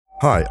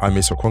Hi, I'm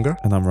Isa Okwonga.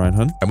 And I'm Ryan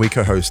Hunt. And we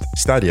co-host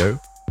Stadio,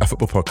 a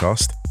football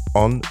podcast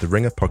on the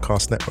Ringer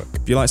Podcast Network.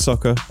 If you like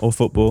soccer or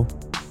football,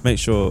 make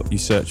sure you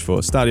search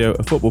for Stadio,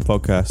 a football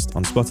podcast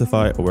on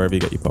Spotify or wherever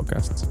you get your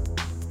podcasts.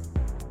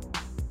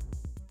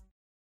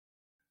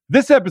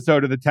 This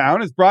episode of The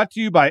Town is brought to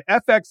you by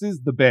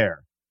FX's The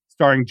Bear,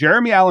 starring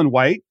Jeremy Allen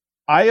White,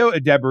 Ayo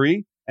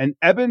Edebiri, and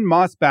Eben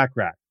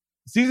Moss-Backrack.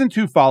 Season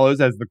 2 follows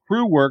as the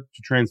crew work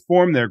to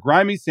transform their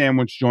grimy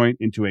sandwich joint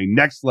into a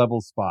next-level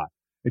spot.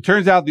 It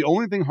turns out the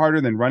only thing harder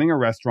than running a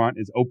restaurant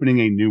is opening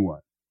a new one.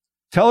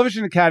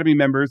 Television Academy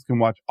members can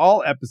watch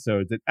all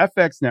episodes at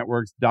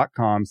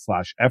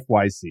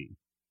fxnetworks.com/FYC.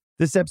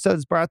 This episode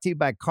is brought to you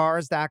by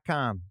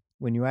Cars.com.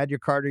 When you add your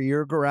car to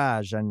your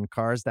garage on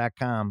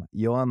Cars.com,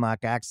 you'll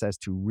unlock access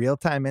to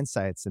real-time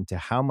insights into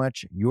how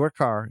much your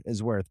car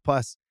is worth.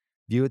 Plus,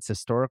 view its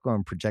historical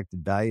and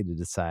projected value to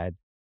decide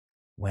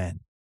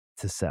when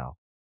to sell.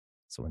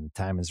 So when the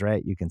time is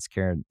right, you can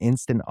secure an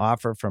instant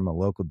offer from a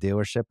local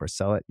dealership or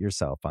sell it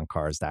yourself on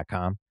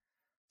Cars.com.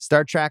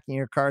 Start tracking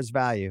your car's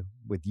value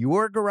with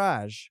your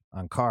garage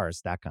on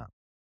Cars.com.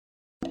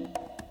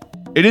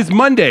 It is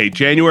Monday,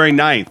 January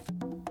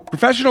 9th.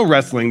 Professional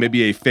wrestling may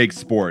be a fake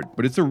sport,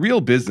 but it's a real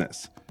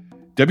business.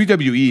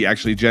 WWE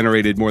actually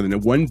generated more than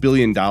 $1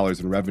 billion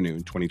in revenue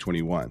in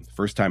 2021,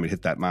 first time it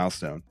hit that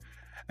milestone.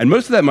 And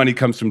most of that money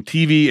comes from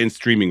TV and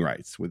streaming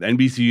rights, with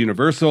NBC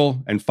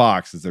Universal and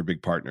Fox as their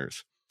big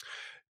partners.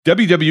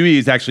 WWE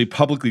is actually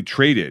publicly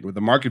traded with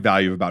a market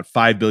value of about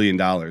 $5 billion,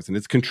 and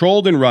it's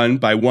controlled and run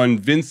by one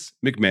Vince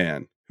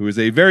McMahon, who is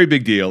a very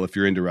big deal if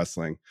you're into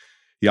wrestling.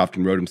 He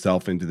often wrote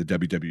himself into the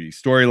WWE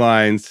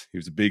storylines. He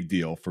was a big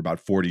deal for about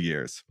 40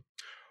 years.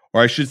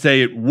 Or I should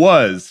say it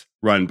was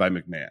run by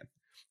McMahon,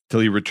 till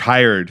he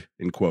retired,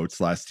 in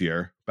quotes, last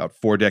year, about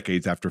 4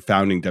 decades after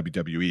founding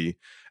WWE,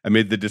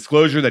 amid the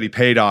disclosure that he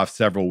paid off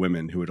several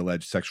women who had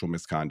alleged sexual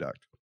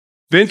misconduct.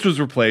 Vince was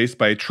replaced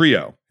by a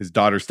trio, his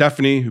daughter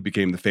Stephanie, who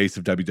became the face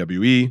of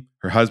WWE,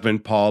 her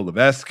husband Paul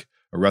Levesque,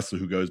 a wrestler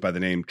who goes by the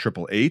name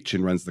Triple H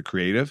and runs the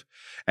creative,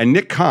 and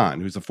Nick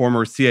Khan, who's a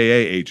former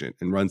CIA agent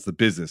and runs the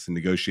business and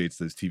negotiates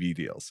those TV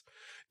deals.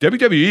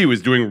 WWE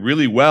was doing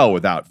really well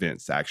without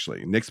Vince,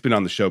 actually. Nick's been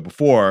on the show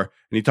before,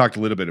 and he talked a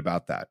little bit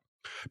about that.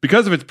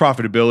 Because of its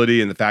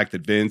profitability and the fact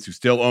that Vince, who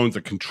still owns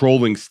a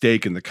controlling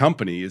stake in the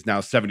company, is now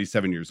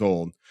 77 years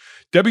old,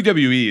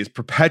 WWE is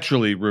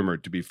perpetually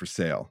rumored to be for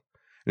sale.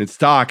 And its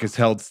stock has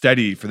held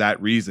steady for that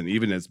reason,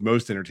 even as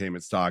most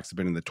entertainment stocks have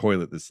been in the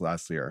toilet this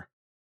last year.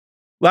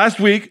 Last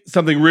week,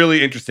 something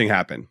really interesting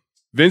happened.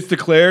 Vince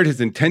declared his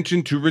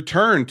intention to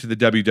return to the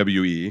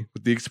WWE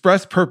with the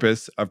express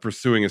purpose of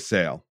pursuing a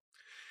sale.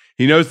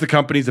 He knows the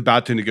company's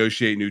about to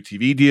negotiate new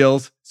TV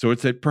deals, so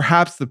it's at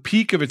perhaps the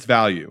peak of its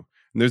value.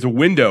 And there's a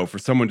window for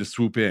someone to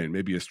swoop in,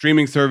 maybe a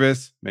streaming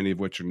service, many of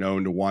which are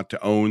known to want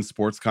to own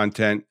sports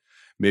content,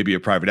 maybe a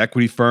private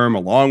equity firm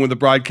along with a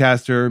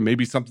broadcaster,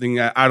 maybe something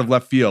out of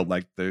left field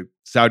like the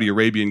Saudi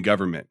Arabian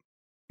government.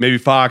 Maybe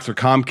Fox or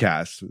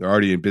Comcast, they're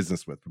already in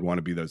business with, would want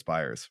to be those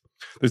buyers.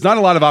 There's not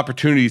a lot of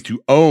opportunities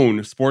to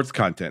own sports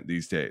content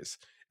these days.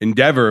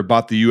 Endeavor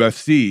bought the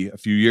UFC a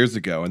few years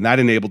ago, and that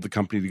enabled the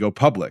company to go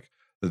public,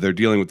 though they're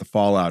dealing with the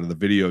fallout of the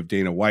video of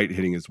Dana White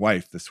hitting his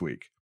wife this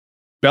week.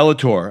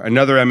 Bellator,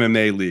 another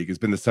MMA league, has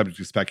been the subject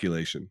of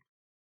speculation.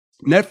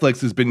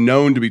 Netflix has been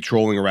known to be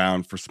trolling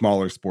around for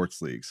smaller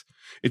sports leagues.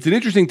 It's an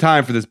interesting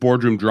time for this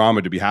boardroom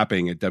drama to be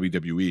happening at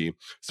WWE,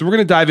 so we're going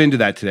to dive into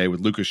that today with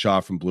Lucas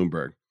Shaw from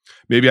Bloomberg.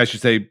 Maybe I should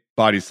say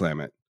body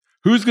slam it.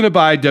 Who's going to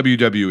buy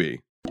WWE?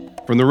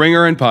 From The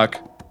Ringer and Puck,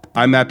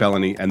 I'm Matt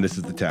Bellany, and this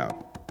is The Town.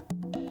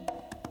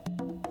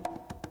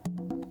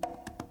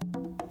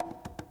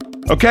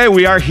 Okay,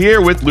 we are here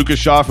with Lucas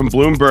Shaw from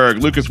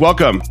Bloomberg. Lucas,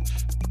 welcome.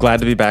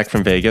 Glad to be back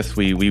from Vegas.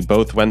 We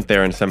both went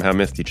there and somehow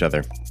missed each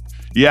other.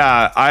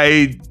 Yeah,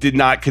 I did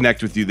not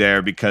connect with you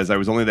there because I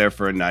was only there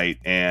for a night,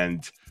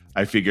 and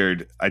I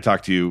figured I'd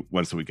talk to you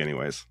once a week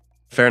anyways.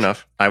 Fair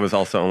enough. I was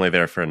also only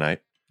there for a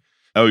night.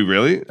 Oh,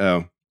 really?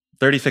 Oh.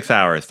 36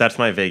 hours. That's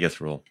my Vegas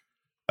rule.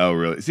 Oh,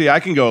 really? See, I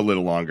can go a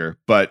little longer,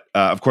 but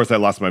of course I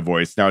lost my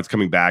voice. Now it's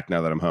coming back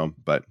now that I'm home,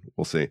 but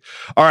we'll see.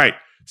 All right.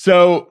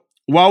 So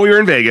while we were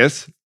in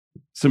Vegas,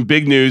 some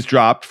big news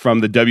dropped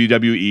from the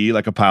WWE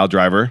like a pile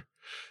driver.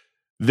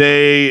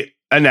 They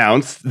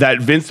announced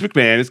that Vince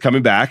McMahon is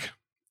coming back.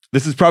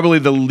 This is probably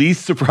the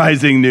least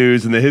surprising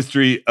news in the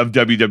history of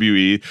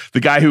WWE. The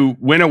guy who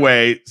went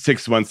away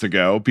 6 months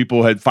ago,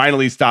 people had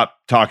finally stopped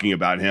talking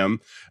about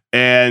him.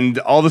 And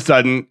all of a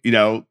sudden,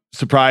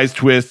 surprise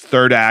twist,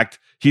 third act,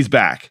 he's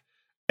back.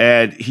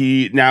 And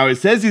it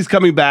says he's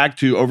coming back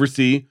to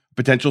oversee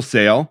potential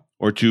sale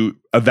or to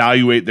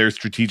evaluate their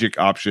strategic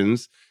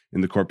options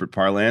in the corporate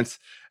parlance.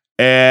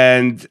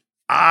 And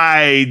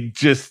I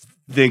just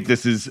think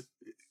this is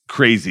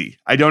crazy.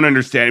 I don't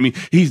understand. I mean,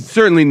 he's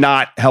certainly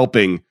not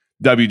helping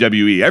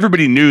WWE.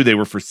 Everybody knew they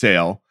were for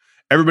sale.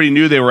 Everybody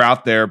knew they were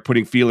out there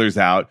putting feelers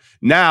out.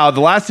 Now,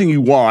 the last thing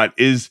you want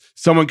is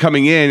someone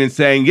coming in and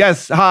saying,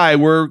 yes, hi,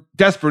 we're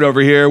desperate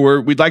over here.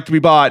 We'd like to be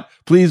bought.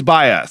 Please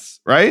buy us,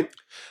 right?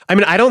 I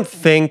mean, I don't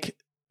think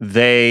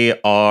they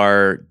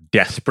are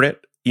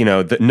desperate.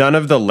 None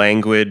of the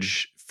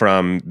language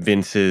from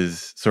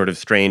Vince's sort of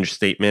strange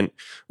statement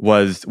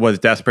was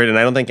desperate. And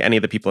I don't think any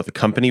of the people at the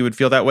company would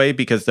feel that way,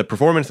 because the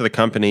performance of the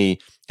company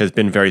has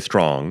been very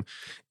strong.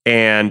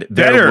 And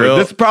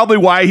this is probably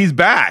why he's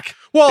back.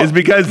 Is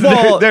because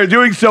they're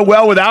doing so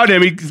well without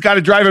him. He's got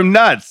to drive him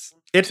nuts.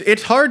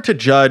 It's hard to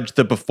judge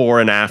the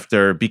before and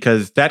after,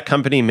 because that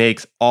company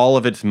makes all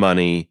of its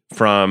money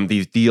from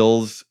these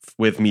deals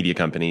with media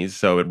companies.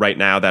 So right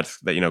now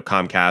that's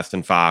Comcast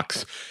and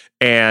Fox.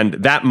 And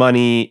that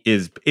money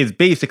is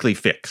basically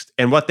fixed.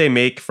 And what they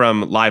make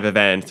from live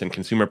events and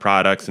consumer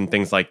products and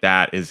things like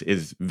that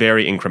is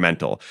very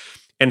incremental.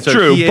 And so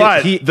true,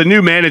 but the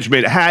new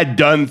management had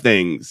done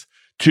things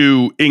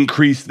to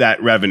increase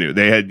that revenue.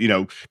 They had,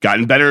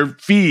 gotten better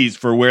fees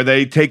for where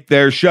they take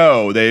their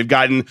show. They've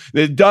done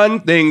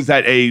things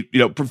that a,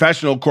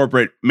 professional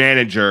corporate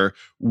manager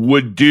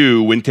would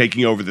do when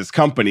taking over this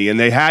company. And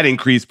they had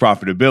increased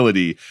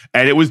profitability,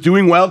 and it was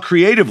doing well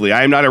creatively.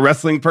 I am not a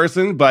wrestling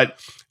person, but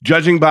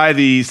judging by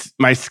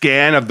my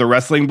scan of the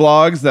wrestling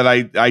blogs that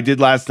I did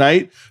last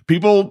night,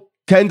 people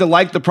tend to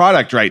like the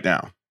product right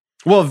now.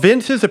 Well,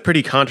 Vince is a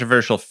pretty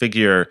controversial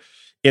figure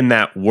in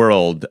that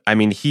world. I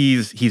mean,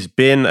 he's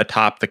been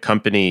atop the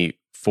company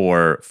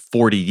for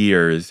 40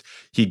 years.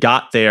 He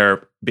got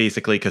there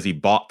basically because he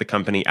bought the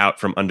company out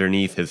from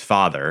underneath his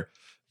father,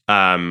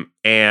 and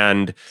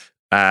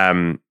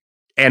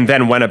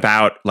then went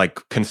about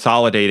like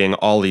consolidating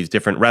all these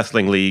different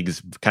wrestling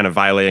leagues, kind of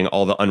violating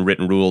all the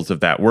unwritten rules of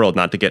that world,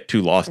 not to get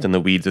too lost in the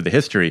weeds of the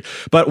history.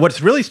 But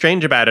what's really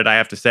strange about it, I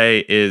have to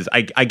say, is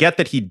I get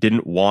that he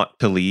didn't want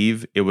to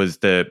leave. It was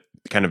the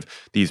kind of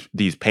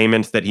these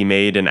payments that he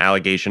made and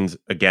allegations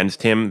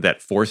against him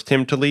that forced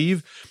him to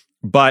leave.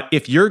 But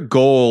if your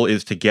goal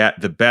is to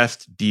get the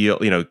best deal,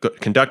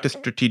 conduct a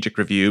strategic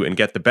review and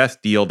get the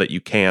best deal that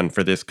you can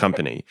for this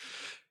company.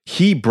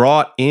 He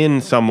brought in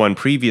someone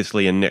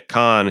previously in Nick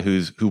Khan,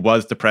 who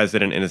was the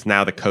president and is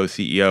now the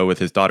co-CEO with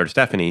his daughter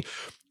Stephanie,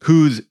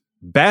 whose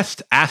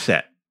best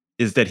asset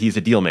is that he's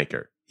a deal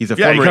maker. He's a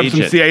former agent. He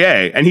comes from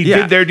CAA, and he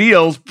did their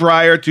deals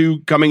prior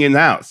to coming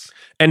in-house.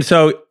 And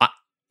so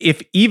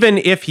if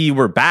he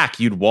were back,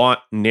 you'd want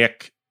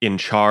Nick in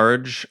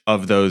charge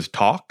of those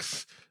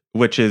talks,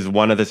 which is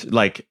one of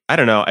the, I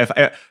don't know,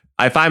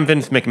 if I'm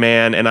Vince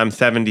McMahon and I'm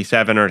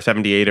 77 or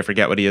 78, I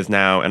forget what he is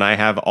now, and I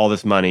have all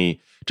this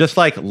money, just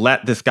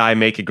let this guy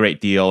make a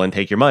great deal and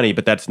take your money.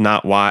 But that's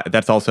not why.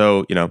 That's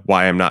also,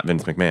 why I'm not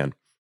Vince McMahon.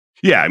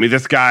 Yeah, I mean,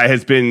 this guy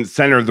has been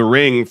center of the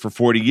ring for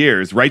 40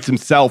 years, writes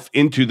himself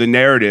into the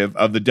narrative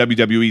of the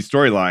WWE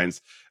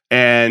storylines.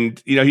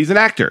 And, he's an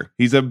actor.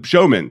 He's a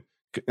showman.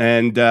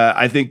 And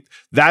I think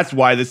that's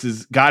why this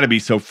has got to be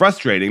so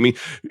frustrating. I mean,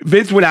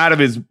 Vince went out of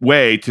his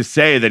way to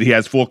say that he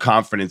has full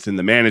confidence in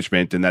the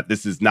management and that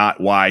this is not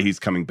why he's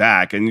coming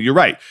back. And you're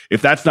right.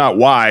 If that's not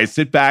why,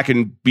 sit back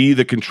and be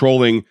the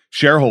controlling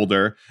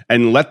shareholder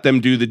and let them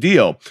do the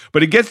deal.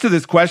 But it gets to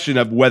this question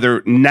of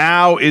whether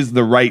now is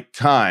the right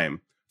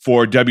time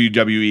for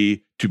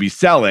WWE to be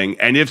selling.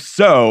 And if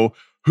so,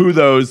 who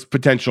those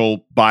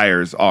potential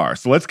buyers are.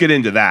 So let's get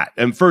into that.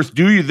 And first,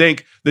 do you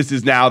think this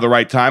is now the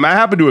right time? I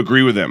happen to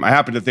agree with him. I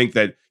happen to think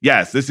that,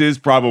 yes, this is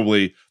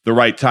probably the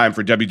right time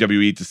for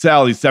WWE to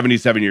sell. He's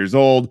 77 years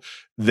old.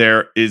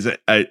 There is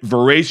a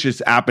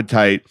voracious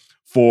appetite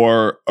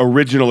for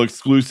original,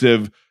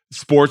 exclusive,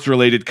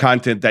 sports-related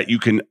content that you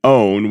can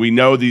own. We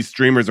know these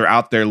streamers are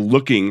out there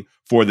looking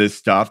for this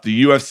stuff.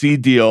 The UFC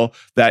deal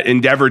that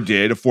Endeavor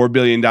did, a $4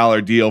 billion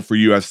deal for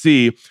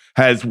UFC,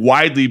 has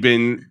widely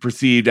been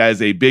perceived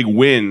as a big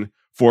win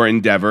for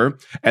Endeavor.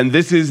 And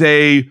this is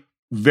a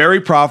very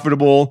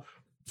profitable,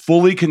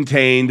 fully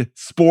contained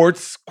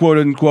sports, quote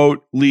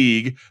unquote,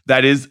 league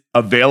that is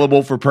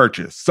available for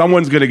purchase.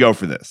 Someone's going to go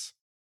for this.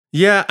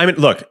 Yeah, I mean,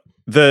 look,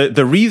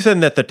 the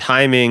reason that the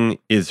timing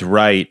is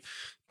right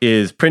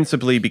is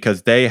principally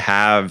because they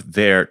have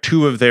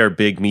two of their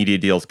big media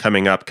deals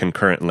coming up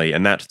concurrently,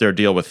 and that's their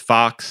deal with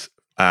Fox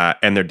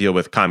and their deal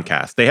with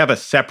Comcast. They have a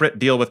separate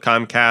deal with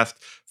Comcast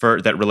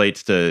that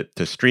relates to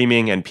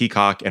streaming and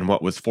Peacock and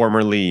what was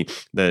formerly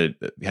the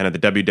kind of the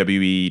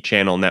WWE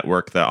channel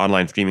network, the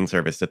online streaming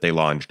service that they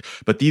launched.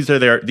 But these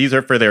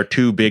are for their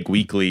two big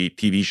weekly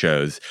TV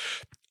shows,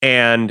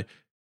 and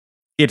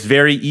it's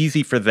very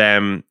easy for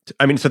them.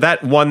 So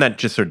that one that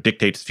just sort of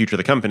dictates the future of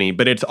the company,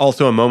 but it's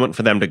also a moment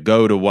for them to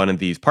go to one of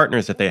these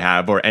partners that they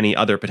have or any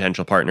other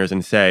potential partners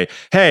and say,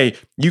 hey,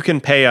 you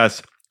can pay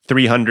us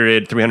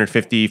 $300,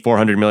 $350,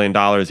 $400 million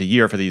a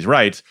year for these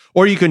rights,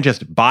 or you can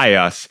just buy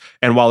us.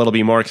 And while it'll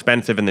be more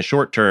expensive in the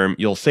short term,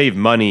 you'll save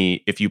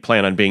money if you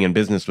plan on being in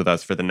business with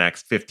us for the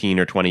next 15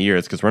 or 20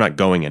 years, because we're not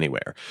going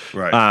anywhere.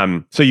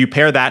 Right. So you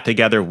pair that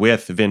together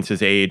with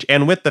Vince's age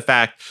and with the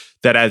fact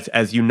that,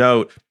 as you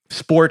note,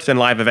 sports and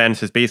live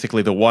events is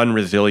basically the one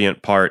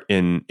resilient part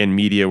in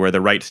media where the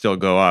rights still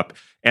go up.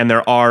 And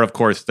there are, of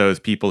course, those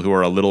people who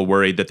are a little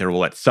worried that there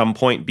will at some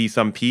point be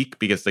some peak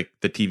because the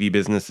TV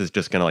business is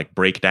just going to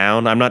break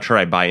down. I'm not sure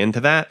I buy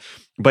into that.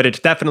 But it's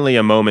definitely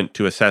a moment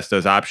to assess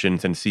those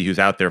options and see who's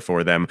out there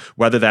for them,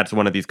 whether that's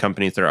one of these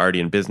companies they're already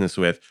in business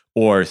with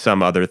or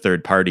some other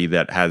third party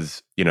that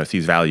has,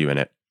 sees value in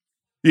it.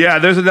 Yeah,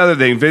 there's another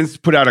thing. Vince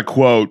put out a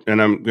quote,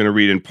 and I'm going to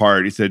read in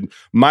part. He said,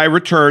 "My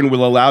return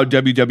will allow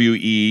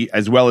WWE,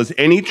 as well as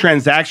any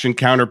transaction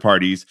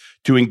counterparties,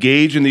 to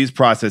engage in these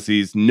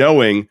processes,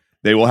 knowing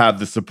they will have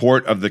the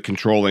support of the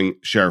controlling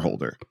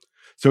shareholder."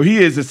 So he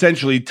is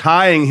essentially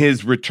tying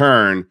his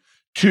return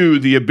to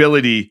the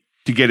ability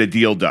to get a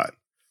deal done.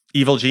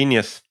 Evil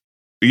genius.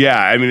 Yeah,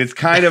 I mean, it's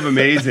kind of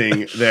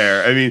amazing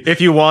there. I mean,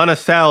 if you want to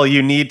sell,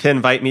 you need to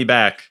invite me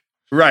back.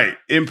 Right.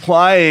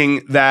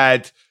 Implying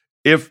that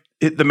if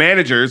the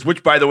managers,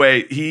 which by the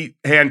way, he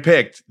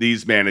handpicked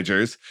these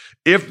managers,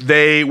 if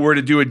they were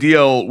to do a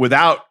deal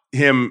without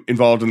him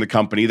involved in the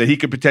company, that he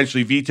could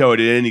potentially veto it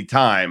at any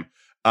time.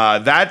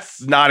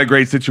 That's not a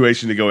great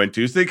situation to go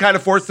into. So they kind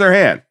of forced their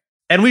hand.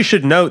 And we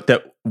should note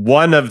that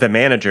one of the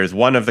managers,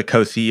 one of the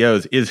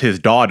co-CEOs, is his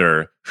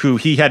daughter, who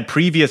he had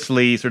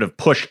previously sort of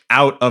pushed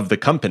out of the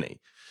company.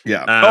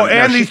 Yeah.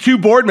 And these two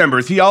board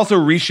members. He also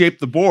reshaped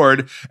the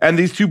board. And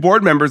these two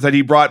board members that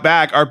he brought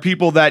back are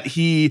people that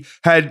he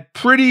had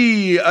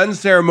pretty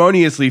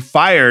unceremoniously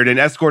fired and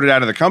escorted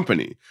out of the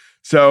company.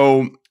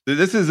 So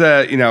this is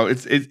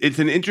it's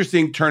an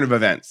interesting turn of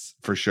events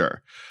for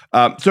sure.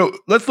 So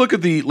let's look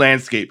at the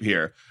landscape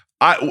here.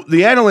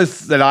 The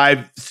analysts that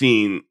I've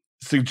seen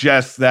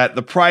suggest that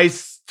the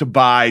price to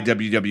buy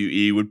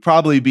WWE would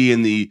probably be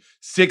in the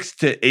 $6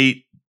 to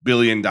 $8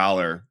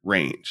 billion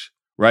range,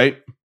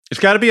 right? It's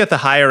got to be at the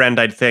higher end,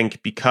 I'd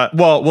think, because,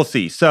 well, we'll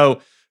see.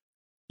 So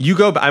you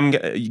go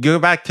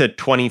back to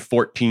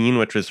 2014,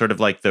 which was sort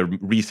of like the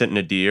recent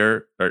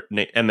nadir,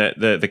 and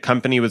the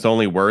company was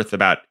only worth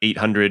about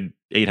 $850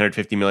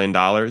 million.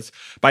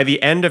 By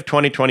the end of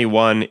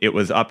 2021, it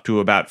was up to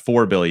about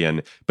 $4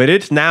 billion, but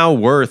it's now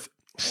worth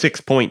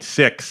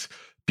 6.6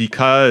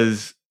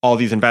 because all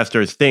these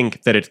investors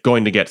think that it's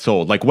going to get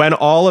sold. Like when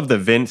all of the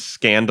Vince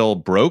scandal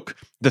broke,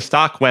 the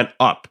stock went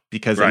up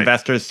because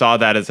investors saw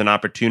that as an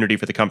opportunity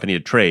for the company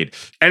to trade.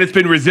 And it's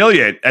been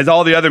resilient. As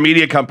all the other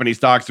media company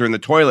stocks are in the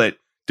toilet,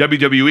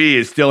 WWE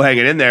is still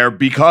hanging in there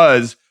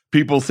because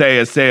people say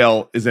a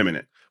sale is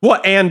imminent. Well,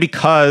 and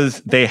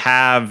because they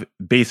have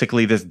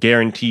basically this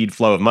guaranteed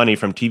flow of money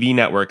from TV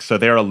networks, so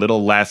they're a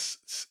little less,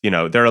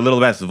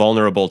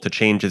 vulnerable to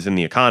changes in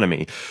the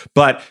economy.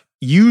 But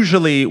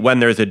usually when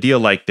there's a deal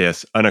like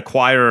this, an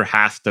acquirer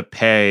has to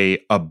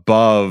pay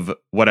above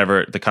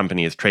whatever the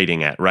company is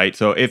trading at, right?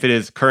 So if it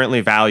is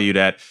currently valued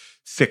at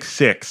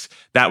 6.6,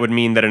 that would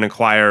mean that an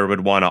acquirer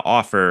would want to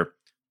offer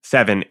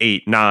 7,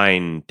 8,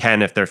 9,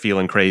 10 if they're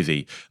feeling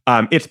crazy.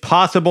 It's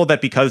possible that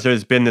because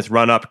there's been this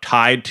run up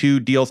tied to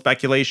deal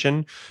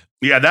speculation.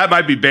 Yeah, that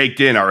might be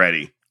baked in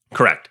already.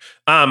 Correct.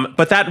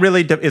 But that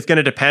really is going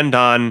to depend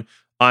on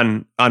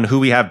who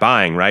we have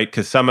buying, right?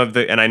 Because some of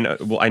the, and I know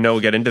we'll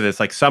get into this,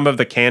 like some of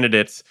the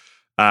candidates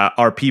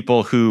are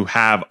people who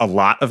have a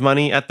lot of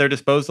money at their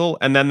disposal.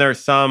 And then there's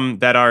some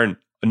that are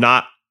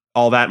not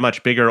all that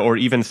much bigger or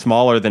even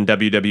smaller than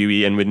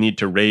WWE and would need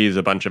to raise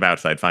a bunch of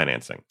outside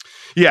financing.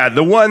 Yeah,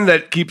 the one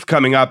that keeps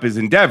coming up is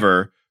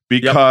Endeavor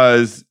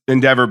because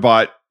Endeavor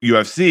bought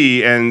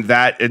UFC, and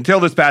that until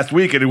this past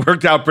week, it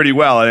worked out pretty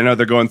well. I know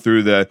they're going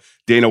through the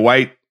Dana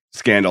White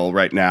scandal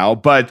right now,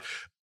 but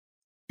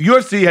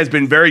UFC has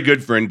been very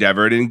good for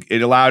Endeavor.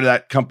 It allowed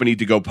that company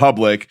to go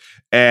public,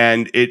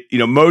 and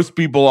most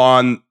people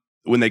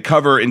when they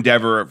cover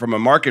Endeavor from a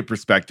market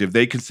perspective,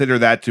 they consider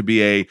that to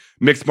be a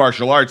mixed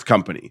martial arts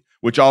company,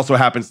 which also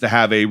happens to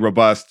have a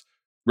robust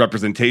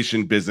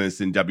representation business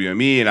in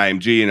WME and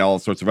IMG and all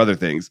sorts of other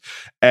things.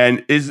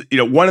 And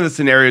one of the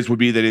scenarios would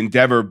be that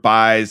Endeavor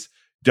buys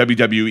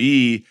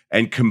WWE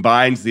and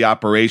combines the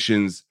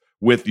operations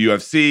with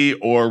UFC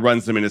or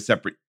runs them in a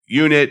separate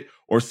unit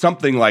or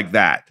something like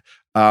that.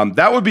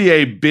 That would be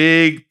a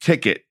big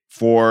ticket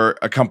for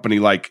a company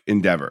like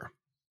Endeavor.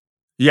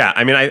 Yeah,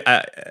 I mean,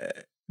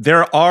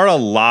 there are a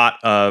lot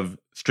of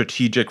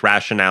strategic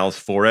rationales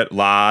for it. A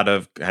lot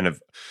of kind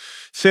of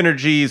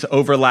synergies,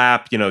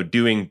 overlap.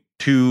 Doing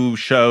two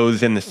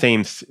shows in the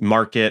same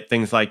market,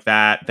 things like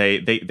that.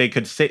 They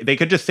could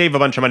just save a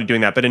bunch of money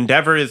doing that. But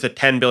Endeavor is a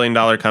 $10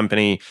 billion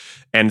company,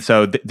 and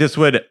so this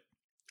would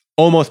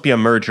almost be a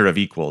merger of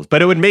equals,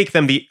 but it would make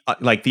them the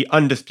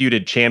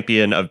undisputed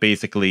champion of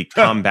basically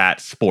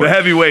combat sports. The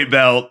heavyweight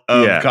belt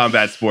of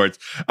combat sports.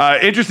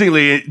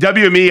 Interestingly,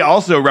 WME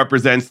also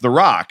represents The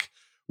Rock,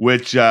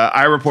 which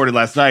I reported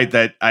last night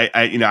that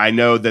I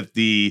know that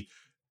the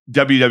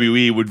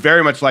WWE would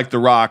very much like The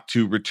Rock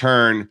to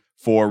return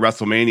for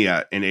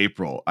WrestleMania in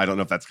April. I don't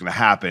know if that's going to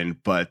happen,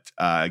 but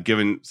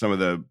given some of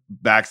the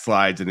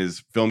backslides in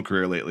his film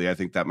career lately, I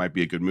think that might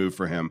be a good move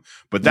for him.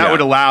 But that would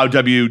allow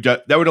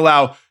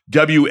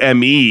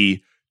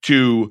WME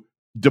to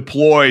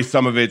deploy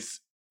some of its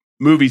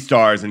movie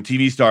stars and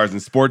TV stars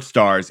and sports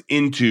stars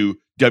into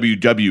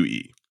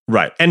WWE.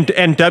 Right. And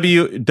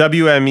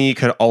WME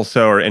could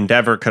also, or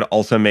Endeavor could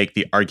also make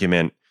the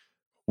argument,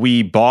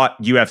 we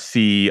bought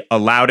UFC,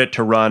 allowed it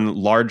to run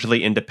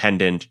largely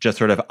independent, just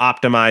sort of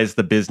optimize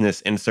the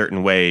business in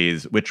certain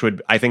ways, which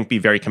would, I think, be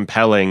very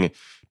compelling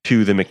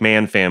to the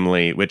McMahon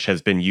family, which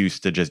has been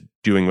used to just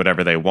doing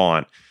whatever they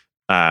want.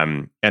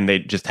 And they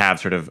just have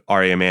sort of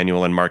Ari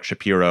Emanuel and Mark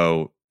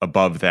Shapiro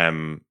above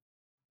them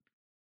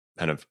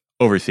kind of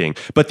overseeing.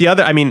 But the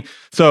other, I mean,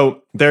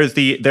 so there's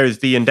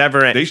the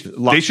Endeavor. And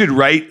they should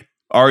write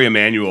Ari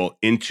Emanuel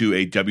into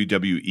a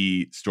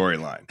WWE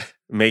storyline.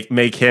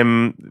 Make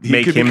him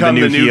become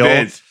the new heel.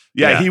 Vince.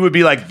 Yeah, he would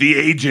be like the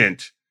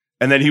agent.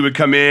 And then he would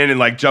come in and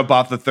like jump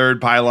off the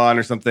third pylon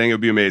or something. It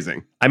would be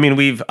amazing. I mean,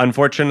 we've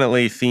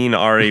unfortunately seen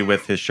Ari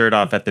with his shirt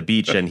off at the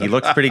beach, and he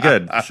looks pretty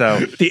good. So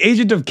the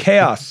agent of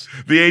chaos.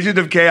 The agent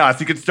of chaos.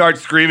 He could start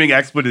screaming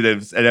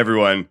expletives at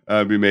everyone.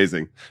 It'd be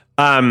amazing.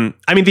 I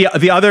mean,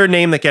 the other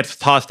name that gets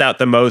tossed out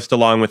the most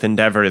along with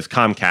Endeavor is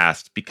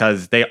Comcast,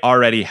 because they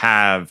already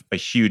have a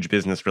huge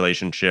business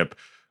relationship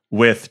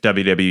with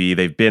WWE.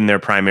 They've been their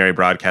primary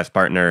broadcast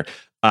partner.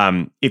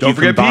 Don't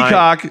forget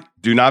Peacock.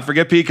 Do not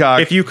forget Peacock.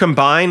 If you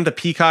combine the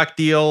Peacock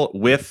deal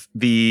with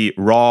the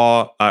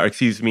Raw, with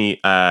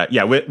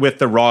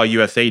the Raw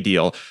USA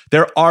deal,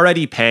 they're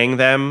already paying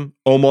them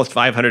almost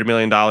 $500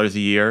 million a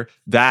year.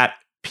 That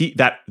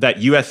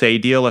USA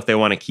deal, if they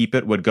want to keep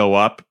it, would go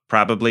up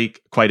probably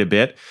quite a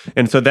bit.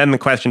 And so then the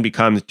question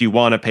becomes, do you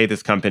want to pay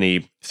this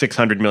company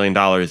 $600 million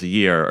a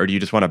year, or do you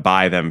just want to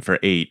buy them for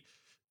 $8 million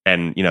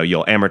and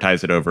you'll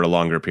amortize it over a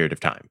longer period of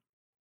time?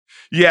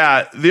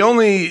 Yeah, the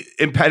only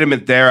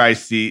impediment there I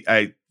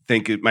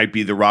think it might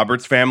be the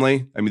Roberts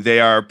family. I mean,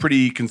 they are a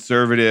pretty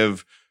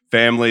conservative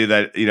family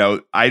that,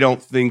 I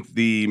don't think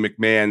the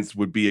McMahons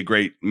would be a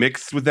great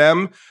mix with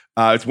them.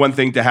 It's one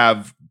thing to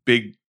have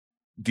big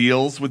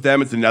deals with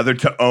them. It's another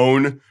to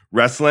own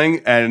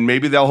wrestling, and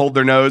maybe they'll hold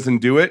their nose and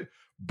do it.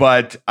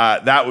 But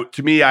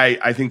to me,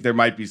 I think there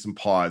might be some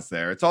pause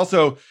there. It's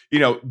also,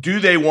 do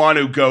they want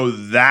to go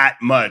that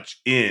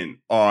much in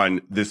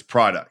on this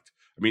product?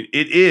 I mean,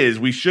 it is,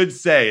 we should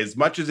say, as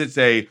much as it's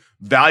a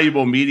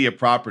valuable media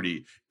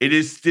property, it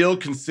is still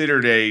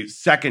considered a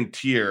second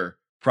tier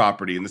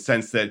property in the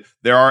sense that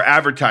there are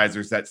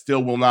advertisers that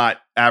still will not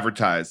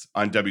advertise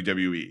on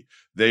WWE.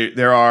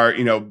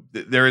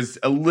 There is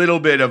a little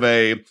bit of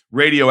a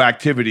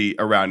radioactivity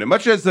around it,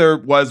 much as there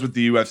was with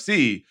the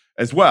UFC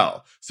as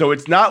well. So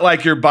it's not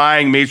like you're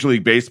buying Major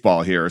League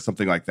Baseball here or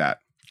something like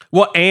that.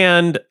 Well,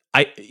 and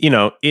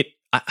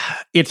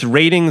its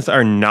ratings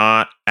are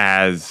not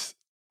as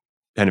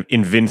kind of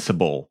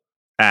invincible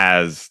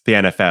as the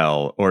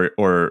NFL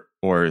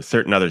or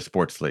certain other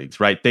sports leagues,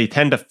 right? They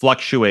tend to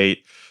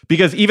fluctuate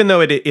because even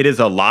though it is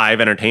a live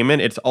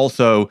entertainment, it's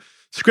also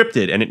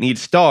scripted and it needs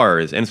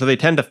stars. And so they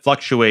tend to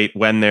fluctuate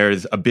when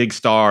there's a big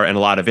star and a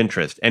lot of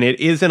interest. And it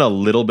is in a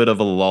little bit of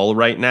a lull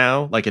right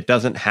now. Like, it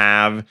doesn't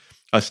have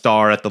a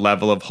star at the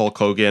level of Hulk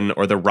Hogan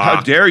or The Rock.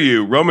 How dare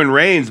you? Roman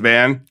Reigns,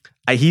 man.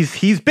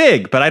 He's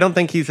big, but I don't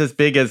think he's as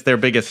big as their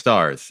biggest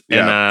stars.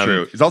 Yeah, and,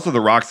 true. He's also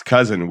The Rock's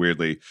cousin,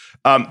 weirdly.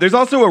 There's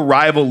also a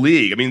rival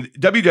league. I mean,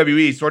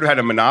 WWE sort of had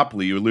a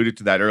monopoly. You alluded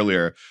to that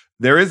earlier.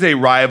 There is a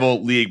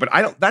rival league, but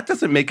that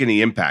doesn't make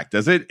any impact,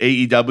 does it?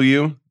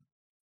 AEW?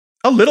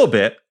 A little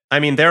bit. I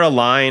mean, they're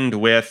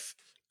aligned with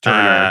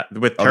Turner.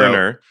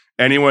 Although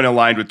anyone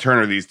aligned with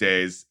Turner these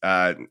days,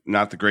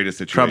 not the greatest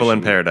situation. Trouble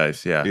in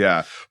paradise, yeah.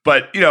 Yeah.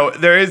 But,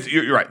 there is,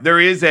 you're right.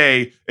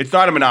 It's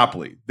not a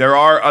monopoly.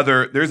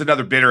 There's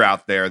another bidder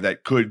out there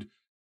that could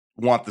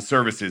want the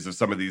services of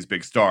some of these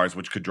big stars,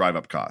 which could drive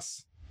up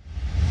costs.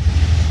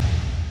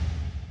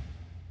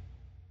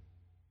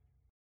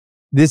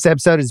 This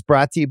episode is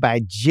brought to you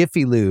by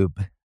Jiffy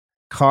Lube.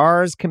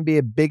 Cars can be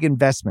a big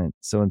investment,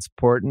 so it's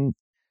important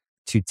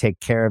to take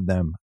care of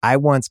them. I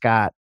once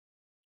got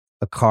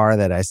a car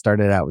that I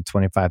started out with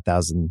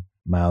 25,000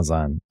 miles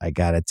on. I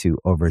got it to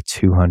over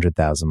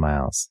 200,000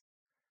 miles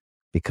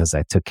because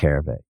I took care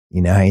of it.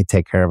 You know how you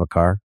take care of a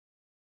car?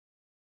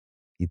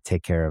 You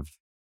take care of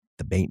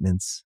the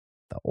maintenance,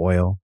 the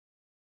oil,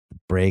 the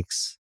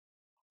brakes,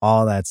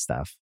 all that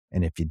stuff.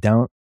 And if you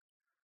don't,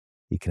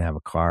 you can have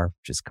a car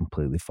just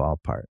completely fall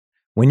apart.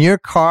 When your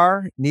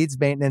car needs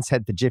maintenance,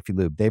 head to Jiffy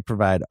Lube. They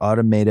provide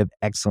automotive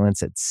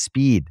excellence at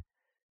speed.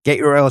 Get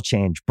your oil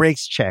change,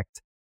 brakes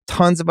checked,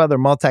 tons of other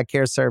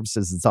multi-care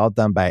services. It's all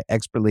done by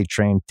expertly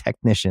trained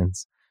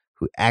technicians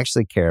who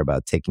actually care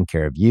about taking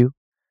care of you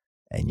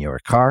and your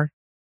car.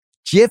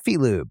 Jiffy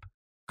Lube,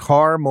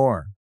 car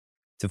more.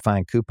 To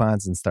find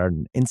coupons and start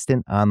an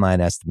instant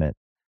online estimate,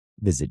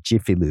 visit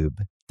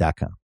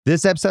jiffylube.com.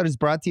 This episode is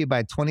brought to you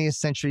by 20th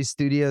Century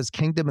Studios'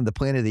 Kingdom of the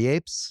Planet of the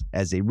Apes.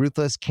 As a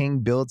ruthless king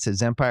builds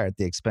his empire at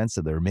the expense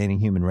of the remaining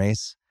human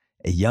race,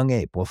 a young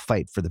ape will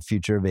fight for the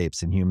future of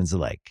apes and humans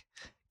alike.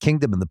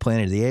 Kingdom of the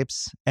Planet of the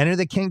Apes. Enter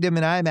the kingdom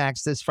in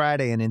IMAX this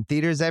Friday and in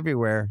theaters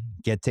everywhere.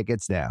 Get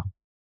tickets now.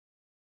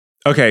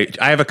 Okay,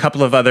 I have a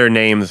couple of other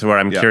names where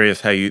I'm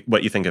curious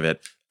what you think of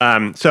it.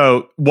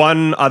 So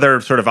one other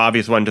sort of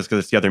obvious one, just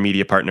because it's the other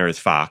media partner, is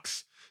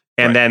Fox.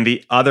 And then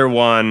the other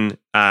one,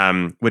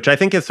 which I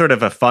think is sort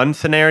of a fun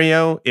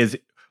scenario, is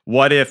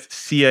what if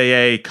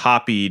CAA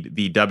copied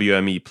the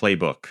WME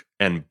playbook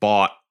and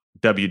bought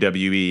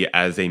WWE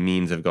as a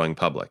means of going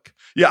public?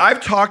 Yeah,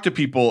 I've talked to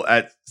people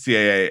at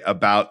CAA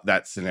about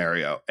that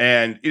scenario.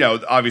 And,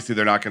 obviously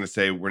they're not going to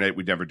say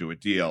we'd never do a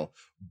deal.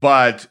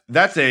 But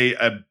that's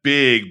a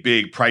big,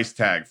 big price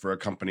tag for a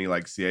company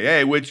like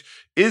CAA, which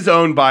is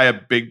owned by a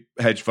big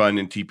hedge fund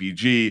in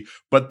TPG,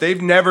 but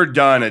they've never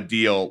done a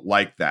deal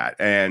like that.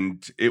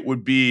 And it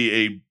would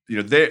be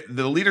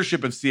the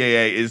leadership of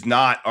CAA is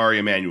not Ari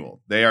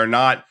Emanuel. They are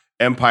not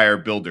empire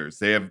builders.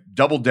 They have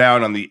doubled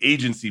down on the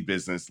agency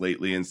business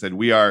lately and said,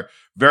 we are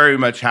very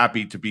much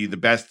happy to be the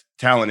best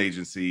talent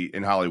agency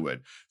in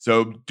Hollywood.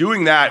 So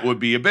doing that would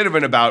be a bit of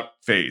an about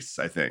face,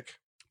 I think.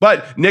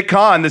 But Nick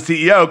Khan, the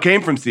CEO,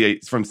 came from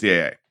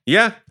CAA.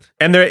 Yeah.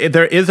 And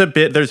there is a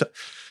bit,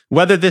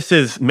 whether this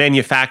is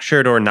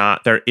manufactured or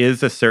not, there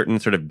is a certain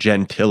sort of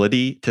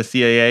gentility to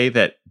CAA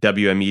that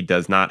WME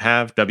does not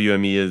have.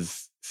 WME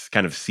is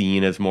kind of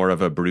seen as more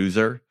of a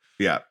bruiser.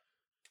 Yeah.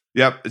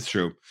 Yep, it's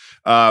true.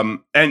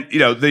 And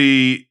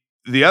the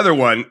other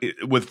one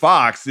with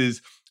Fox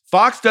is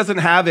Fox doesn't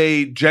have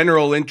a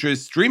general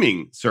interest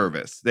streaming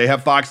service. They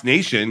have Fox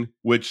Nation,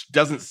 which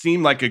doesn't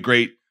seem like a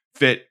great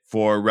fit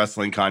for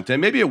wrestling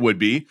content. Maybe it would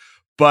be,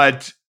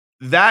 but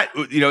that,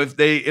 if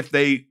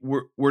they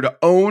were to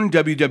own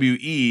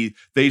WWE,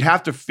 they'd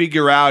have to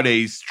figure out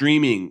a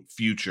streaming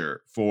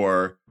future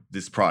for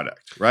this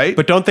product, right?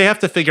 But don't they have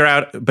to figure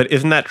out, but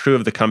isn't that true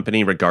of the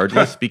company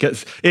regardless?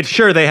 Because it's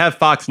sure they have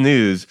Fox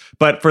News,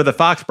 but for the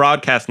Fox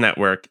broadcast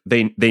network,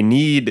 they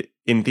need,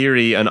 in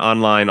theory, an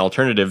online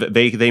alternative.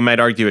 They might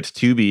argue it's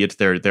Tubi, it's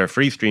their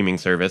free streaming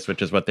service,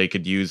 which is what they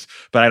could use,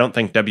 but I don't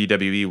think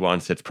WWE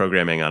wants its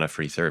programming on a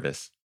free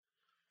service.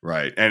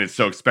 Right. And it's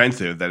so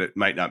expensive that it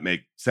might not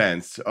make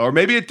sense. Or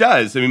maybe it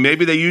does. I mean,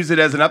 maybe they use it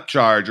as an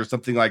upcharge or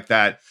something like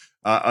that.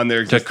 On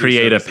their to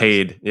create services. A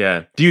paid,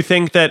 yeah. Do you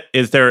think that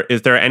is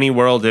there any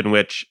world in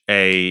which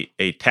a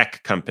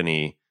tech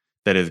company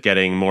that is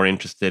getting more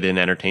interested in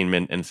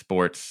entertainment and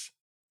sports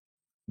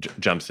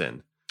jumps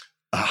in?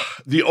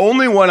 The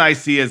only one I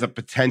see as a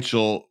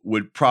potential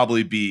would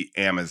probably be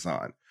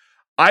Amazon.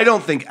 I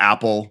don't think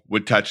Apple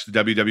would touch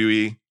the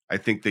WWE. I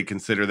think they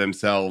consider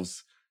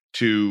themselves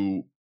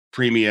too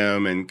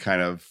premium and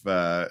kind of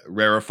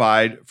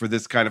rarefied for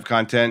this kind of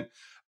content.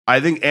 I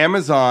think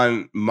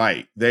Amazon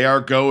might. They are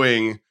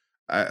going,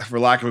 for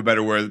lack of a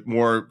better word,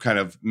 more kind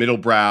of middle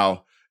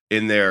brow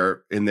in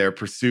their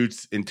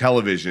pursuits in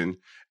television,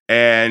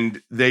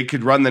 and they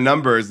could run the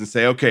numbers and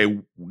say, okay,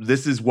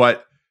 this is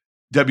what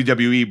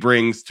WWE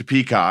brings to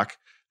Peacock.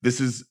 This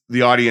is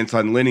the audience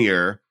on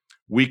linear.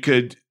 We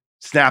could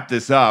snap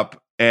this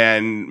up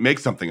and make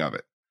something of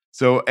it.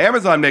 So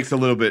Amazon makes a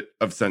little bit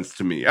of sense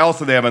to me.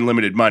 Also, they have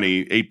unlimited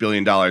money. $8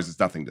 billion is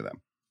nothing to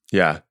them.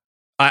 Yeah.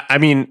 I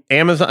mean,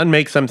 Amazon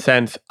makes some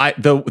sense.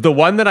 The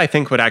one that I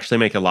think would actually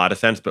make a lot of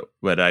sense,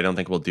 but I don't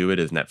think will do it,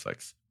 is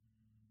Netflix.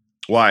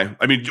 Why?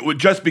 I mean,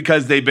 just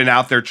because they've been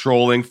out there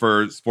trolling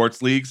for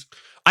sports leagues?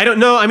 I don't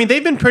know. I mean,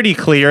 they've been pretty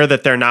clear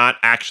that they're not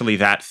actually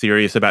that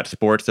serious about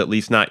sports, at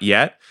least not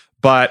yet.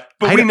 But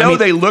we know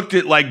they looked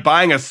at like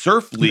buying a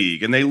surf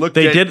league, and they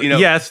did.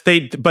 Yes,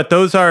 but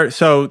those are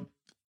so.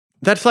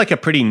 That's like a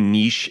pretty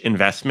niche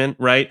investment,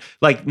 right?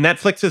 Like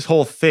Netflix's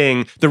whole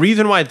thing, the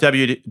reason why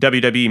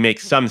WWE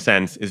makes some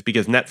sense is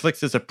because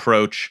Netflix's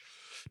approach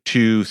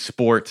to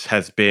sports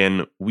has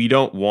been, we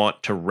don't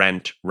want to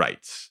rent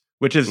rights,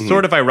 which is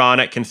sort of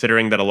ironic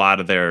considering that a lot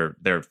of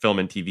their film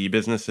and TV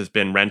business has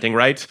been renting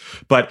rights.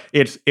 But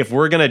it's, if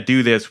we're going to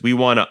do this, we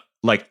want to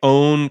like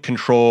own,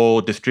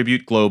 control,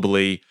 distribute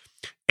globally.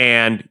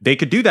 And they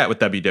could do that with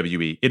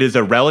WWE. It is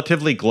a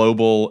relatively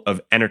global of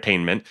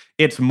entertainment.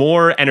 It's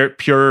more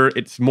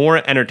it's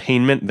more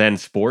entertainment than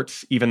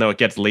sports, even though it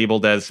gets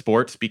labeled as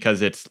sports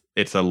because it's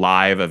a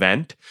live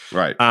event.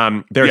 Right.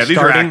 These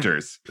are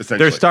actors, essentially.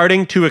 They're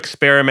starting to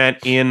experiment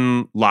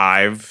in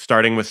live,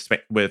 starting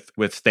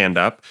with stand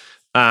up.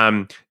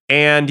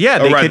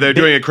 They're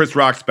doing a Chris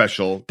Rock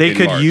special. They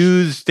could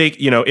use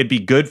it'd be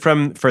good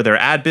for their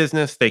ad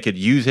business. They could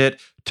use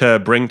it to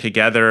bring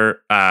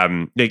together.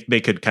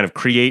 They could kind of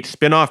create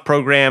spin-off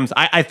programs.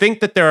 I think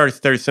that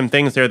there's some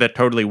things there that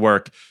totally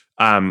work.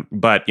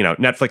 But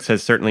Netflix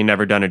has certainly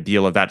never done a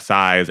deal of that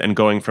size, and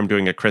going from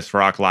doing a Chris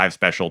Rock live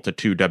special to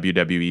 2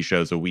 WWE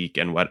shows a week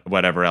and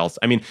whatever else.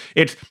 I mean,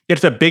 it's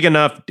a big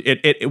enough.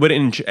 It would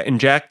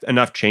inject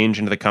enough change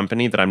into the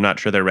company that I'm not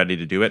sure they're ready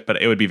to do it,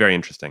 but it would be very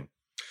interesting.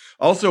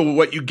 Also,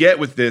 what you get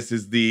with this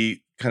is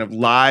the kind of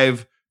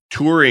live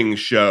touring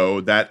show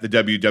that the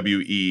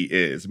WWE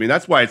is. I mean,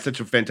 that's why it's such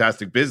a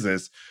fantastic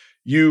business.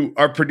 You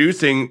are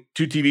producing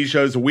 2 TV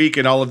shows a week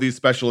and all of these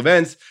special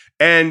events,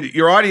 and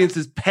your audience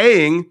is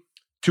paying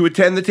to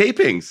attend the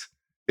tapings.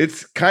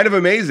 It's kind of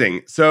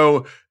amazing.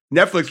 So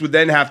Netflix would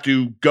then have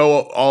to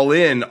go all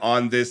in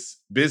on this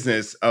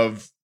business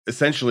of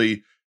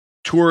essentially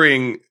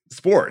touring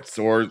sports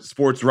or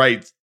sports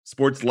rights,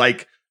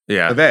 sports-like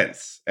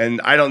events.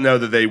 And I don't know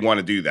that they want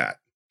to do that.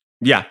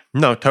 Yeah,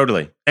 no,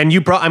 totally. And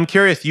I'm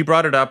curious, you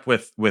brought it up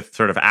with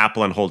sort of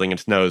Apple and holding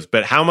its nose,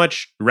 but how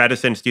much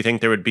reticence do you think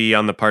there would be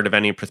on the part of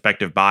any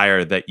prospective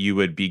buyer that you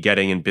would be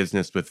getting in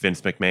business with Vince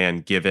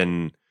McMahon,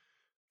 given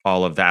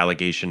all of the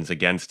allegations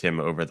against him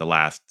over the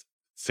last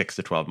 6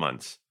 to 12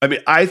 months? I mean,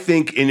 I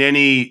think in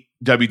any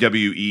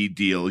WWE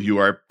deal, you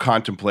are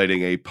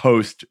contemplating a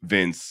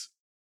post-Vince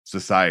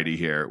society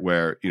here,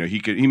 where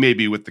he may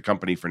be with the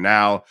company for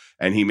now,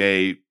 and he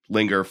may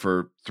linger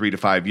for 3 to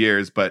 5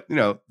 years, but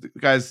the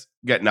guy's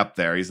getting up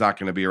there. He's not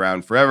going to be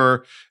around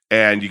forever,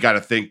 and you got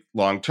to think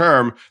long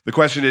term. The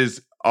question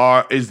is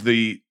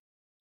the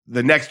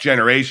next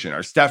generation,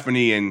 are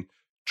Stephanie and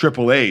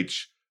Triple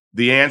H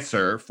the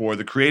answer for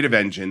the creative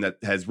engine that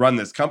has run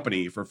this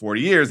company for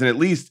 40 years? And at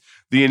least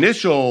the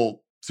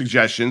initial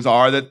suggestions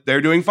are that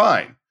they're doing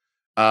fine.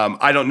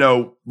 I don't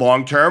know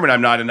long term, and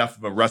I'm not enough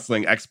of a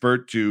wrestling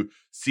expert to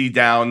see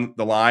down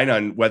the line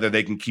on whether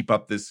they can keep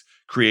up this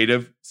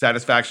creative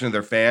satisfaction of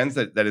their fans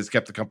that has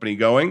kept the company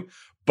going.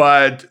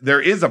 But there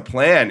is a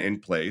plan in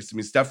place. I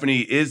mean, Stephanie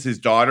is his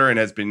daughter and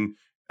has been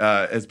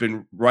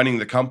running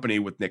the company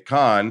with Nick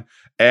Khan,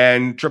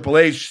 and Triple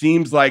H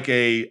seems like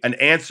an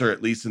answer,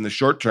 at least in the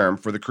short term,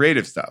 for the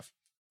creative stuff.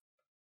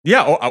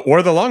 Yeah,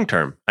 or the long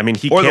term. I mean,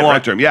 the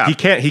long term. Yeah, he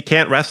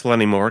can't wrestle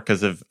anymore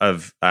because of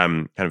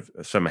kind of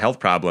some health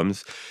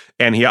problems,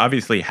 and he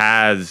obviously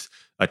has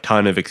a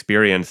ton of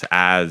experience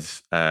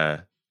as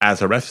a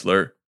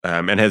wrestler,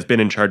 and has been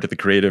in charge of the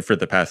creative for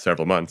the past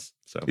several months.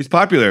 So he's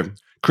popular.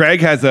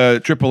 Craig has a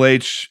Triple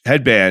H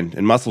headband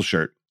and muscle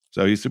shirt,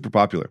 so he's super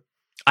popular.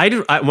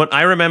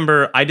 I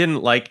remember, I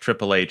didn't like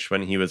Triple H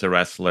when he was a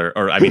wrestler,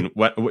 or I mean,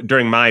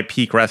 during my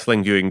peak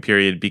wrestling viewing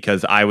period,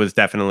 because I was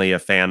definitely a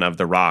fan of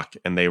The Rock,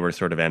 and they were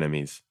sort of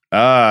enemies.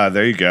 Ah,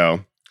 there you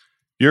go.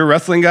 You're a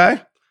wrestling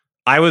guy?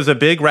 I was a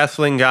big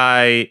wrestling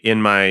guy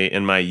in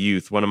my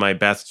youth. One of my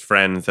best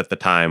friends at the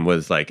time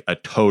was like a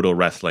total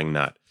wrestling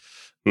nut.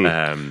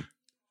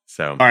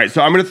 So all right,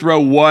 so I'm going to throw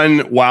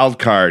one wild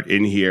card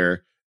in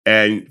here,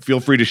 and feel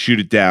free to shoot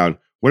it down.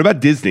 What about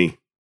Disney?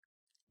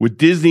 Would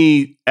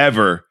Disney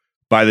ever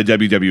buy the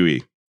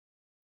WWE?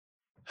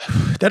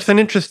 That's an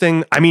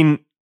interesting. I mean,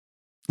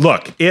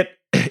 look,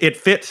 it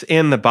fits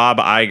in the Bob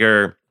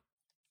Iger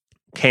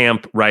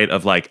camp, right?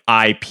 Of like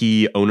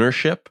IP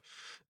ownership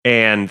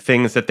and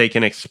things that they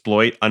can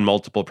exploit on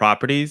multiple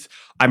properties.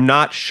 I'm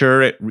not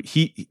sure.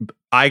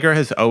 Iger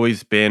has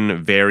always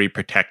been very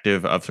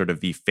protective of sort of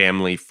the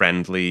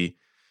family-friendly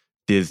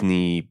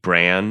Disney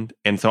brand,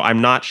 and so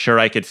I'm not sure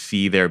I could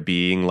see there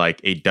being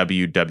like a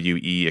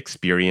WWE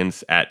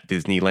experience at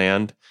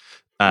Disneyland.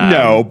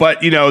 No, but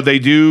they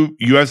do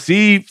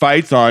UFC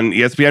fights on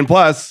ESPN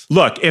Plus.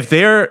 Look, if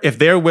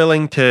they're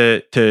willing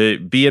to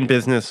be in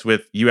business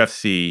with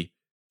UFC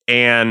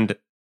and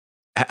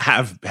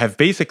have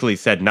basically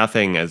said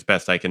nothing, as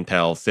best I can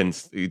tell,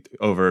 since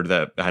over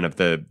the kind of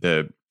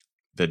the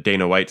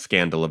Dana White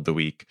scandal of the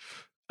week.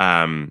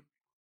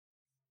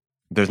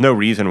 There's no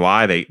reason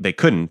why they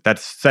couldn't.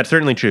 That's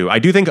certainly true. I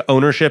do think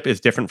ownership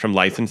is different from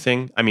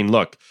licensing. I mean,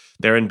 look,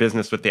 they're in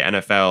business with the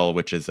NFL,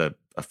 which is a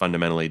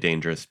fundamentally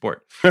dangerous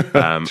sport.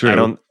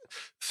 True.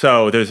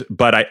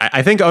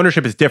 I think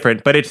ownership is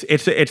different, but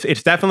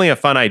it's definitely a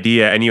fun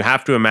idea, and you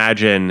have to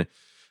imagine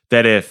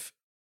that if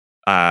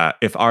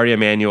Ari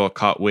Emanuel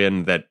caught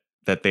wind that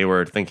they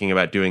were thinking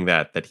about doing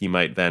that he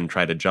might then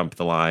try to jump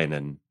the line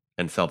and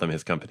sell them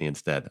his company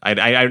instead.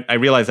 I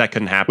realize that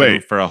couldn't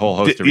happen for a whole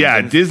host of reasons.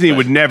 Yeah, Disney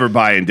would never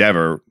buy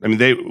Endeavor. I mean,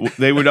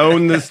 they would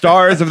own the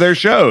stars of their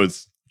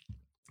shows.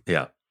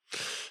 Yeah.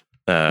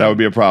 That would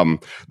be a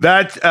problem.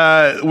 That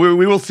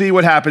we will see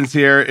what happens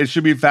here. It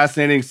should be a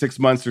fascinating 6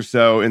 months or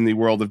so in the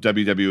world of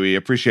WWE.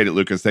 Appreciate it,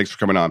 Lucas. Thanks for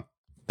coming on.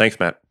 Thanks,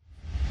 Matt.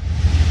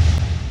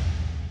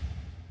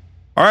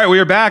 All right, we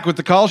are back with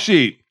the call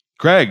sheet.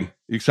 Craig,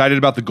 you excited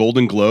about the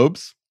Golden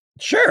Globes?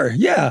 Sure,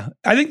 yeah.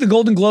 I think the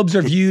Golden Globes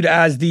are viewed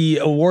as the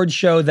award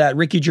show that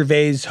Ricky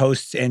Gervais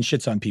hosts and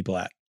shits on people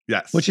at.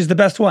 Yes. Which is the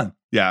best one.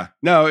 Yeah.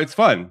 No, it's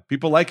fun.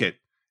 People like it.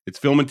 It's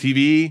film and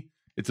TV.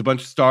 It's a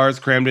bunch of stars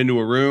crammed into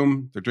a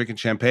room. They're drinking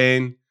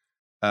champagne.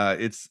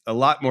 It's a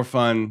lot more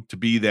fun to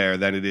be there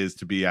than it is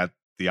to be at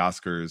the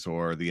Oscars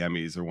or the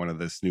Emmys or one of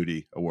the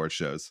snooty award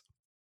shows.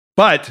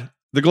 But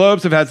the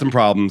Globes have had some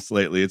problems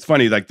lately. It's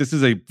funny, like this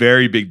is a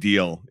very big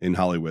deal in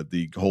Hollywood,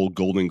 the whole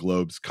Golden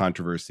Globes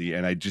controversy.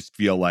 And I just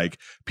feel like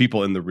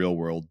people in the real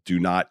world do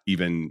not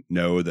even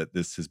know that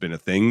this has been a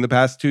thing the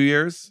past 2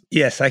 years.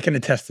 Yes, I can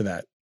attest to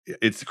that.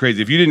 It's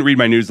crazy. If you didn't read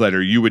my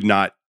newsletter, you would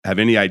not have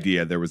any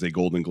idea there was a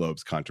Golden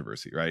Globes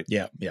controversy, right?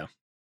 Yeah.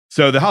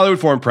 So the Hollywood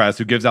Foreign Press,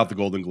 who gives out the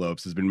Golden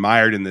Globes, has been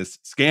mired in this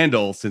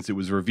scandal since it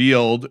was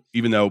revealed,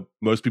 even though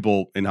most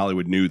people in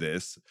Hollywood knew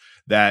this,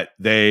 that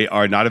they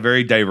are not a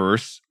very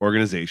diverse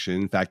organization.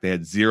 In fact, they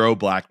had 0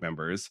 black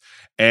members,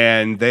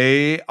 and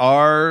they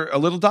are a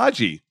little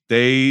dodgy.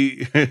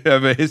 They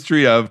have a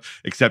history of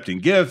accepting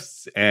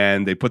gifts,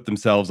 and they put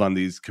themselves on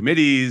these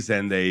committees,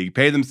 and they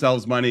pay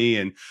themselves money.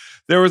 And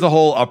there was a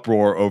whole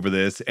uproar over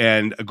this,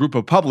 and a group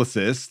of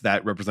publicists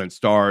that represent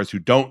stars who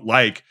don't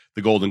like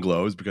the Golden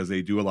Globes because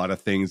they do a lot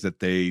of things that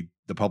the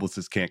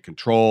publicists can't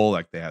control,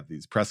 like they have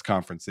these press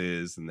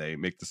conferences and they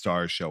make the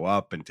stars show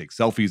up and take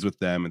selfies with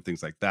them and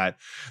things like that.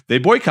 They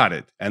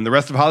boycotted, and the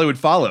rest of Hollywood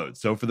followed.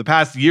 So for the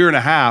past year and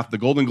a half, the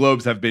Golden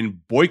Globes have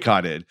been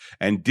boycotted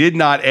and did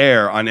not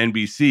air on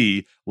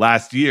NBC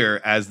last year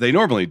as they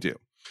normally do.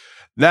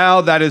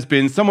 Now that has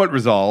been somewhat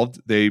resolved.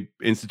 They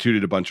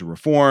instituted a bunch of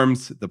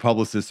reforms. The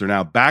publicists are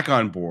now back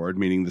on board,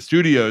 meaning the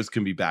studios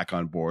can be back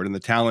on board, and the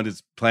talent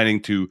is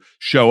planning to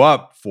show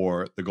up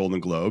for the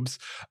Golden Globes.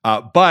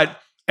 But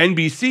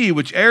NBC,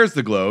 which airs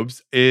the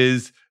Globes,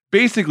 is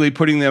basically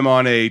putting them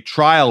on a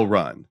trial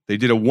run. They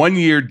did a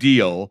 1-year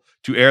deal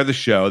to air the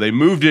show. They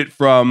moved it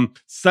from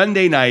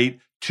Sunday night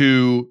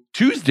to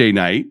Tuesday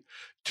night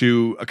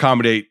to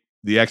accommodate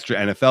the extra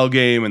NFL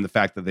game and the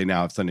fact that they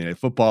now have Sunday Night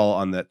Football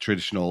on that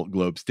traditional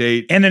Globe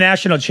state. And the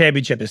national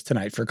championship is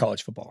tonight for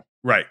college football.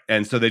 Right.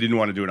 And so they didn't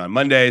want to do it on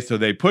Monday, so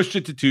they pushed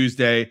it to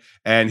Tuesday.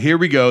 And here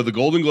we go. The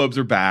Golden Globes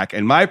are back.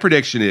 And my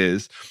prediction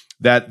is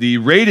that the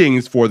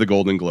ratings for the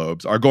Golden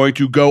Globes are going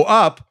to go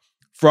up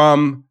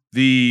from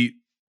the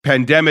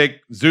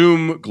pandemic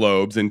Zoom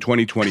Globes in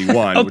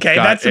 2021. Okay,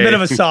 that's a bit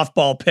of a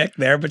softball pick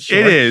there, but sure.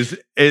 It is.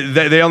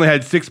 They only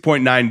had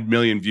 6.9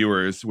 million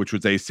viewers, which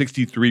was a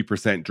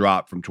 63%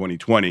 drop from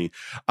 2020.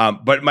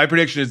 But my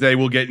prediction is they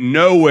will get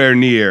nowhere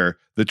near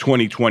the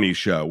 2020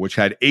 show, which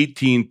had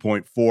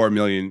 18.4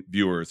 million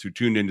viewers who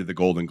tuned into the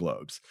Golden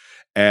Globes.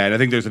 And I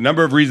think there's a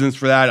number of reasons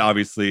for that.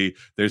 Obviously,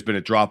 there's been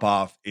a drop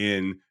off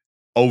in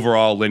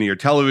overall linear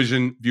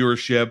television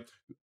viewership.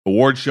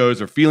 Award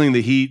shows are feeling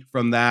the heat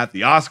from that.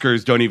 The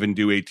Oscars don't even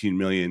do 18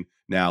 million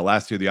now.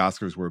 Last year, the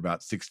Oscars were about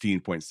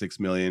 16.6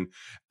 million.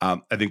 I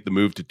think the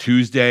move to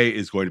Tuesday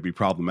is going to be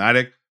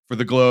problematic for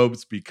the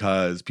Globes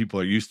because people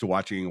are used to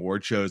watching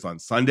award shows on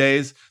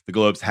Sundays. The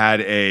Globes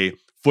had a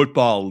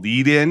football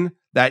lead-in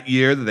that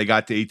year that they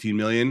got to 18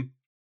 million.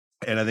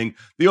 And I think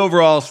the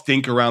overall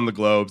stink around the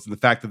Globes and the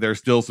fact that there's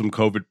still some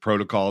COVID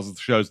protocols, the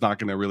show's not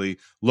going to really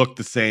look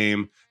the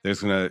same.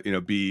 There's going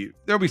to,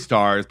 there'll be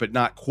stars, but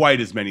not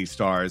quite as many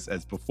stars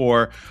as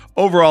before.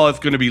 Overall, it's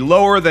going to be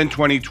lower than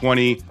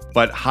 2020,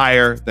 but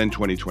higher than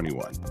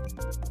 2021.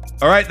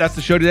 All right, that's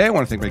the show today. I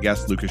want to thank my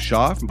guest, Lucas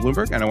Shaw from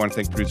Bloomberg, and I want to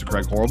thank producer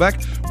Craig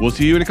Horlbeck. We'll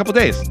see you in a couple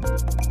days.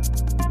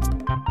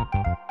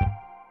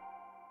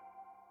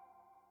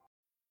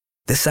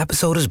 This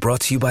episode is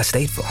brought to you by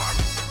State Farm.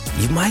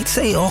 You might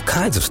say all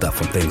kinds of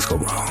stuff when things go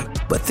wrong,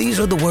 but these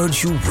are the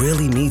words you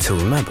really need to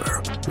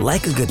remember.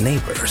 Like a good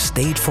neighbor,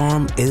 State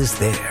Farm is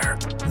there.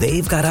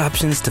 They've got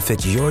options to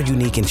fit your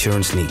unique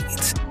insurance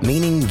needs,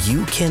 meaning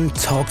you can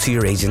talk to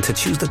your agent to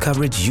choose the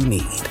coverage you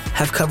need,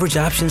 have coverage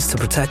options to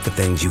protect the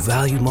things you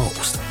value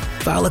most,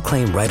 file a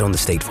claim right on the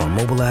State Farm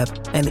mobile app,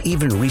 and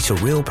even reach a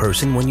real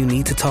person when you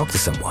need to talk to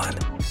someone.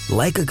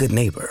 Like a good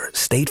neighbor,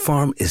 State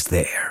Farm is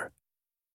there.